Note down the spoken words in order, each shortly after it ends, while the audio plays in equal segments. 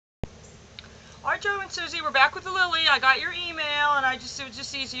All right, Joe and Susie, we're back with the Lily. I got your email, and it was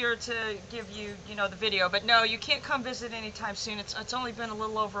just easier to give you, the video. But no, you can't come visit anytime soon. It's only been a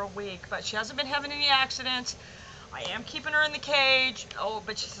little over a week, but she hasn't been having any accidents. I am keeping her in the cage. Oh,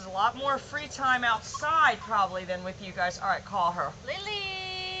 but she has a lot more free time outside probably than with you guys. All right, call her. Lily!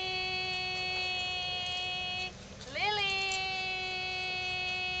 Lily!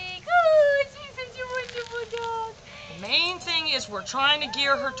 Good! She's such a wonderful dog. The main thing is we're trying to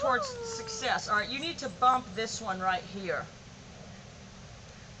gear her towards success. All right, you need to bump this one right here.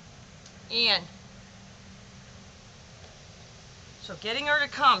 In. So getting her to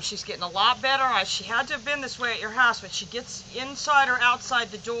come, she's getting a lot better. She had to have been this way at your house, but she gets inside or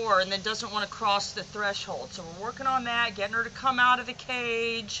outside the door and then doesn't want to cross the threshold. So we're working on that, getting her to come out of the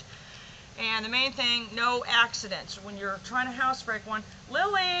cage. And the main thing, no accidents. When you're trying to housebreak one,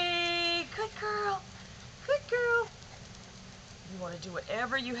 Lily, good girl, good girl. You want to do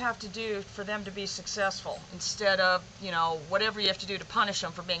whatever you have to do for them to be successful instead of, whatever you have to do to punish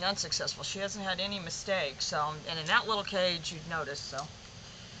them for being unsuccessful. She hasn't had any mistakes, and in that little cage you'd notice, so.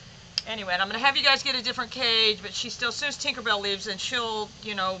 Anyway, and I'm going to have you guys get a different cage, but she still, as soon as Tinkerbell leaves, then she'll,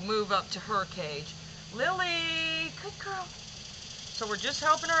 move up to her cage. Lily, good girl. So we're just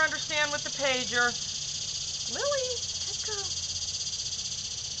helping her understand with the pager. Lily, good girl.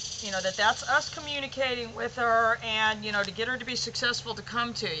 That's us communicating with her and, to get her to be successful to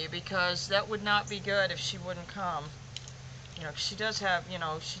come to you, because that would not be good if she wouldn't come. 'Cause she does have,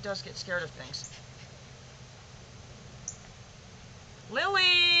 she does get scared of things.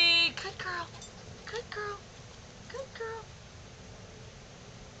 Lily, good girl, good girl, good girl,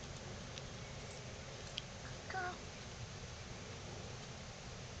 good girl.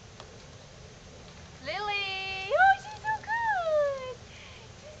 Lily! Oh, she's so good!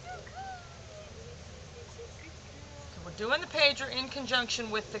 She's so good! So we're doing the pager in conjunction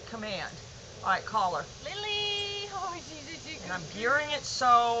with the command. All right, call her. Lily! Oh, she's such a good And I'm gearing it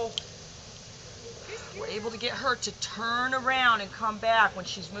so we're able to get her to turn around and come back when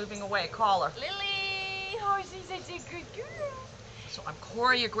she's moving away. Call her. Lily! Oh, she's such a good girl. So I'm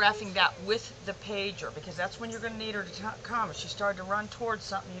choreographing that with the pager, because that's when you're going to need her to come. If she started to run towards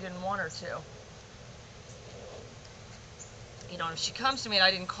something you didn't want her to. If she comes to me and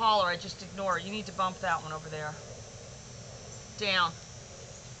I didn't call her, I just ignore her. You need to bump that one over there. Down.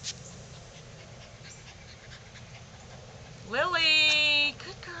 Lily,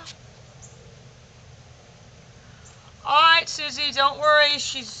 good girl. All right, Susie, don't worry.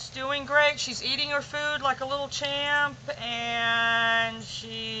 She's doing great. She's eating her food like a little champ, and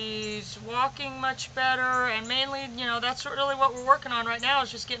she's walking much better. And mainly, that's really what we're working on right now,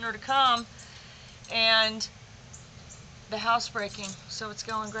 is just getting her to come and the housebreaking. So it's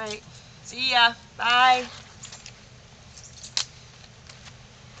going great. See ya. Bye.